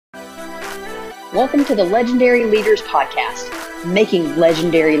Welcome to the Legendary Leaders Podcast, Making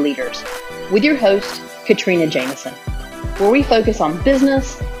Legendary Leaders, with your host, Katrina Jameson, where we focus on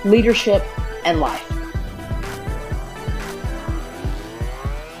business, leadership, and life.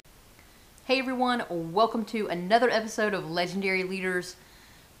 Hey everyone, welcome to another episode of Legendary Leaders.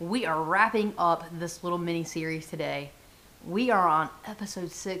 We are wrapping up this little mini-series today. We are on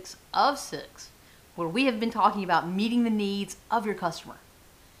episode 6 of 6, where we have been talking about meeting the needs of your customer.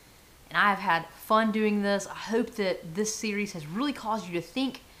 And I have had fun doing this. I hope that this series has really caused you to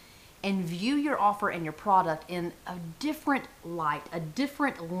think and view your offer and your product in a different light, a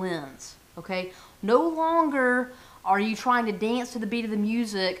different lens, okay? No longer are you trying to dance to the beat of the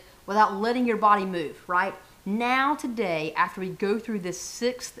music without letting your body move, right? Now today, after we go through this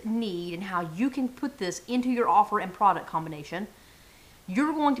 6th need and how you can put this into your offer and product combination,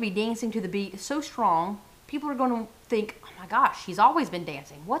 you're going to be dancing to the beat so strong, people are going to think, oh my gosh, she's always been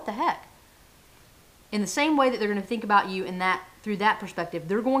dancing. What the heck? In the same way that they're going to think about you in that through that perspective,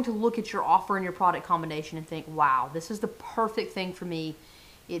 they're going to look at your offer and your product combination and think, wow, this is the perfect thing for me.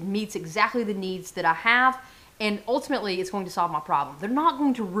 It meets exactly the needs that I have, and ultimately it's going to solve my problem. They're not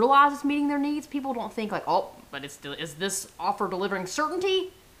going to realize it's meeting their needs. People don't think like, oh, but is this offer delivering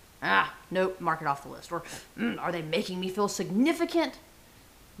certainty? Nope, mark it off the list. Or are they making me feel significant?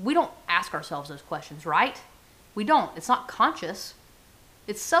 We don't ask ourselves those questions, right? We don't. It's not conscious.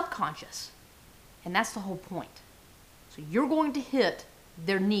 It's subconscious. And that's the whole point. So you're going to hit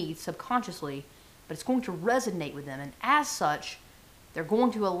their needs subconsciously, but it's going to resonate with them. And as such, they're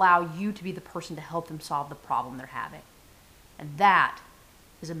going to allow you to be the person to help them solve the problem they're having. And that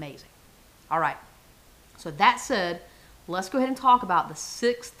is amazing. All right. So that said, let's go ahead and talk about the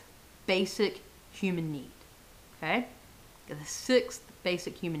 6th basic human need. Okay? The 6th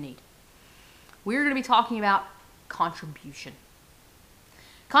basic human need. We're going to be talking about contribution.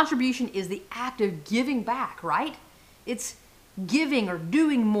 Contribution is the act of giving back, right? It's giving or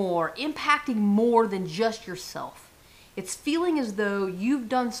doing more, impacting more than just yourself. It's feeling as though you've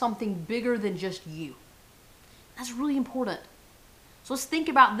done something bigger than just you. That's really important. So let's think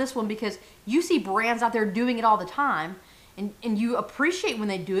about this one, because you see brands out there doing it all the time, and you appreciate when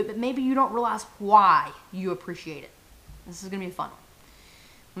they do it, but maybe you don't realize why you appreciate it. This is going to be a fun one.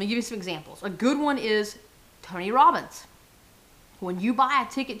 Let me give you some examples. A good one is Tony Robbins. When you buy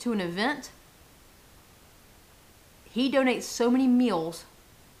a ticket to an event, he donates so many meals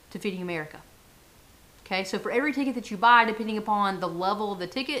to Feeding America. Okay, so for every ticket that you buy, depending upon the level of the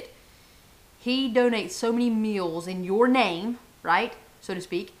ticket, he donates so many meals in your name, right, so to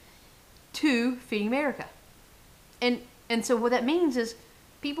speak, to Feeding America. And so what that means is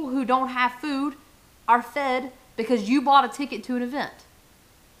people who don't have food are fed because you bought a ticket to an event.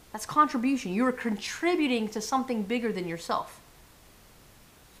 That's contribution. You are contributing to something bigger than yourself.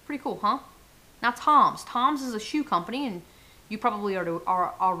 It's pretty cool, huh? Now Tom's. Tom's is a shoe company, and you probably are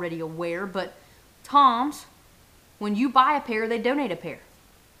already aware, but Tom's, when you buy a pair, they donate a pair.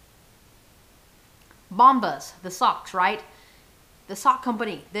 Bombas, the socks, right? The sock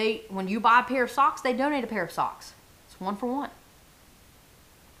company, when you buy a pair of socks, they donate a pair of socks. It's 1 for 1.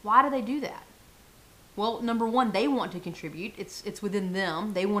 Why do they do that? Well, number one, they want to contribute. It's within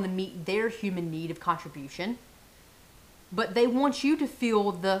them. They want to meet their human need of contribution. But they want you to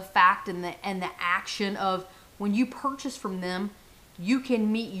feel the fact and the action of when you purchase from them, you can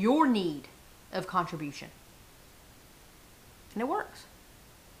meet your need of contribution. And it works.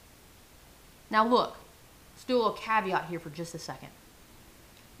 Now look, let's do a little caveat here for just a second.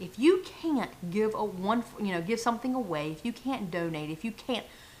 If you can't give give something away, if you can't donate, if you can't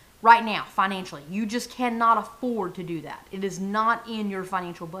right now, financially, you just cannot afford to do that. It is not in your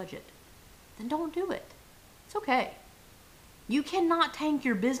financial budget. Then don't do it. It's okay. You cannot tank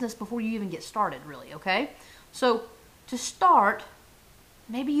your business before you even get started, really, okay? So to start,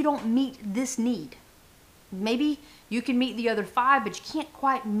 maybe you don't meet this need. Maybe you can meet the other 5, but you can't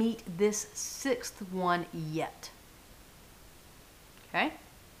quite meet this 6th one yet. Okay?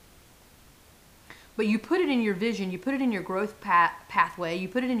 But you put it in your vision, you put it in your growth pathway, you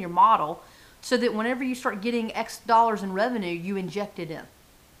put it in your model, so that whenever you start getting X dollars in revenue, you inject it in.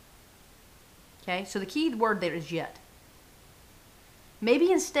 Okay, so the key word there is yet.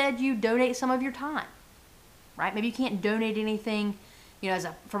 Maybe instead you donate some of your time, right? Maybe you can't donate anything,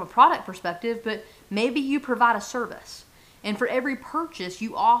 from a product perspective, but maybe you provide a service. And for every purchase,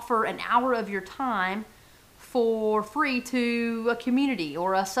 you offer an hour of your time for free to a community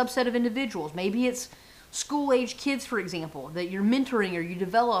or a subset of individuals. Maybe it's school-age kids, for example, that you're mentoring or you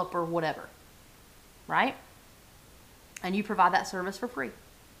develop or whatever, right? And you provide that service for free.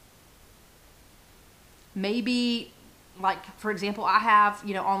 Maybe, like, for example, I have,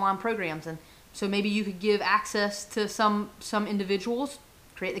 online programs, and So maybe you could give access to some individuals,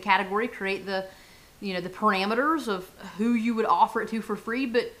 create the category, create the parameters of who you would offer it to for free,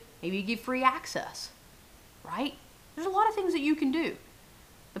 but maybe you give free access, right? There's a lot of things that you can do.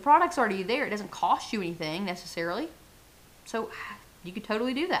 The product's already there. It doesn't cost you anything necessarily. So you could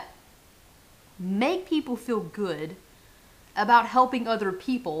totally do that. Make people feel good about helping other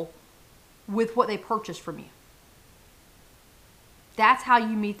people with what they purchase from you. That's how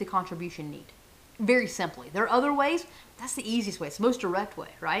you meet the contribution need. Very simply. There are other ways. That's the easiest way. It's the most direct way,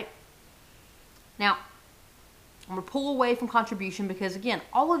 right? Now, I'm going to pull away from contribution because, again,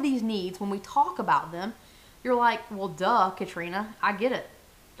 all of these needs, when we talk about them, you're like, well, duh, Katrina, I get it.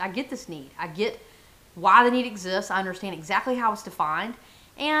 I get this need. I get why the need exists. I understand exactly how it's defined.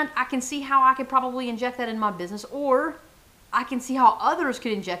 And I can see how I could probably inject that in my business, or I can see how others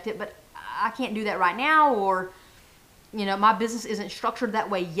could inject it, but I can't do that right now, or, my business isn't structured that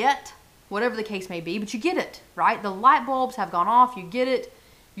way yet, whatever the case may be, but you get it, right? The light bulbs have gone off. You get it.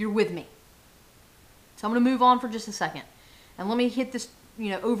 You're with me. So I'm going to move on for just a second. And let me hit this,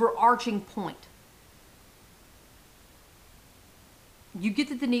 overarching point. You get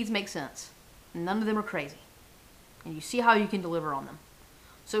that the needs make sense. None of them are crazy. And you see how you can deliver on them.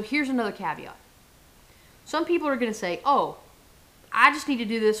 So here's another caveat. Some people are going to say, oh, I just need to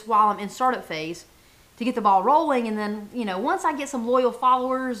do this while I'm in startup phase to get the ball rolling. And then, once I get some loyal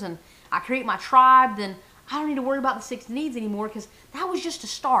followers and I create my tribe, then I don't need to worry about the 6 needs anymore because that was just a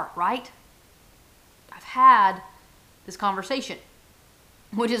start, right? I've had this conversation,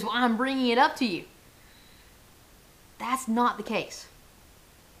 which is why I'm bringing it up to you. That's not the case.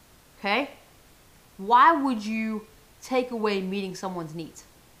 Okay? Why would you take away meeting someone's needs?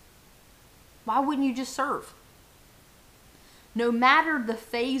 Why wouldn't you just serve? No matter the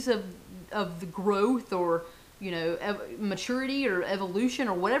phase of the growth or, maturity or evolution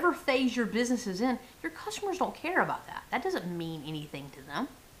or whatever phase your business is in, your customers don't care about that. That doesn't mean anything to them.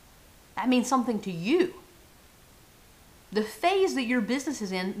 That means something to you. The phase that your business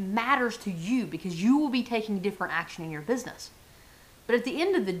is in matters to you because you will be taking different action in your business. But at the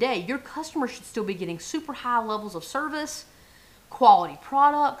end of the day, your customers should still be getting super high levels of service, quality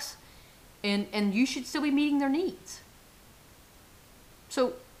products, and you should still be meeting their needs.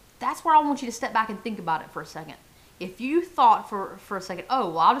 So that's where I want you to step back and think about it for a second. If you thought for a second, oh,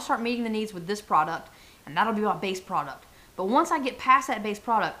 well, I'll just start meeting the needs with this product, and that'll be my base product. But once I get past that base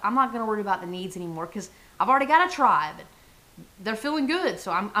product, I'm not going to worry about the needs anymore because I've already got a tribe. And they're feeling good,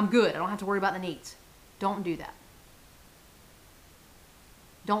 so I'm good. I don't have to worry about the needs. Don't do that.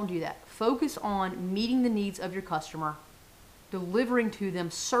 Don't do that. Focus on meeting the needs of your customer, delivering to them,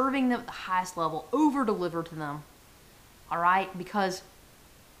 serving them at the highest level, over-deliver to them, all right? Because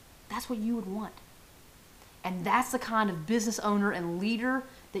that's what you would want. And that's the kind of business owner and leader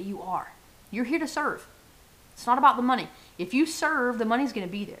that you are. You're here to serve. It's not about the money. If you serve, the money's going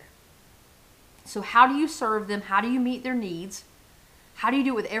to be there. So how do you serve them? How do you meet their needs? How do you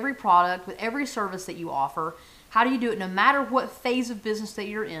do it with every product, with every service that you offer? How do you do it no matter what phase of business that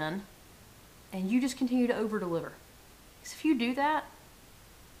you're in? And you just continue to over-deliver. Because if you do that,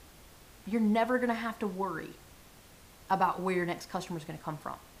 you're never going to have to worry about where your next customer is going to come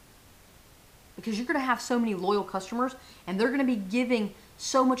from. Because you're going to have so many loyal customers, and they're going to be giving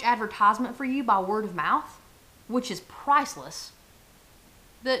so much advertisement for you by word of mouth, which is priceless,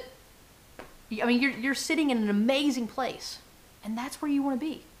 that, you're sitting in an amazing place. And that's where you want to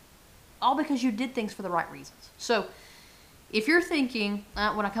be. All because you did things for the right reasons. So if you're thinking,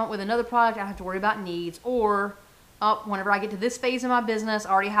 when I come up with another product, I don't have to worry about needs, or whenever I get to this phase of my business,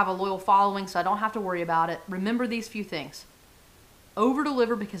 I already have a loyal following, so I don't have to worry about it. Remember these few things.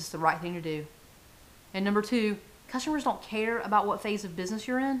 Over-deliver because it's the right thing to do. And number 2, customers don't care about what phase of business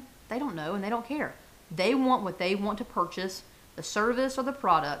you're in. They don't know and they don't care. They want what they want to purchase, the service or the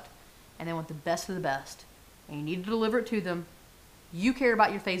product, and they want the best of the best. And you need to deliver it to them. You care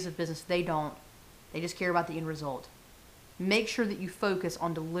about your phase of business. They don't. They just care about the end result. Make sure that you focus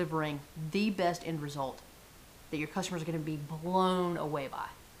on delivering the best end result that your customers are going to be blown away by.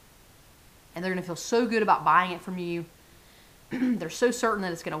 And they're going to feel so good about buying it from you. They're so certain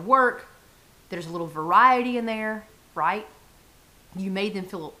that it's going to work. There's a little variety in there, right? You made them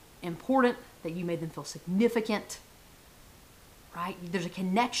feel important, that you made them feel significant, right? There's a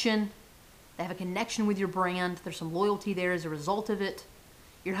connection. They have a connection with your brand. There's some loyalty there as a result of it.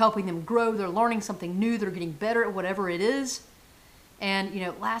 You're helping them grow. They're learning something new. They're getting better at whatever it is. And,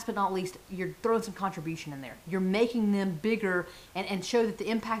 last but not least, you're throwing some contribution in there. You're making them bigger and show that the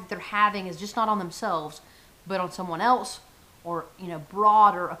impact that they're having is just not on themselves, but on someone else or,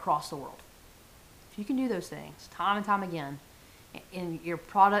 broader across the world. If you can do those things time and time again, in your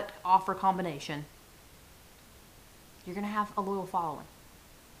product offer combination, you're going to have a loyal following.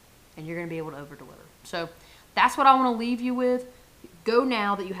 And you're going to be able to over-deliver. So that's what I want to leave you with. Go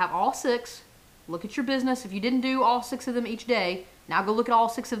now that you have all 6. Look at your business. If you didn't do all 6 of them each day, now go look at all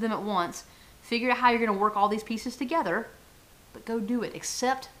 6 of them at once. Figure out how you're going to work all these pieces together. But go do it.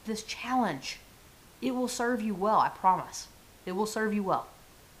 Accept this challenge. It will serve you well, I promise. It will serve you well.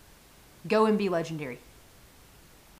 Go and be legendary.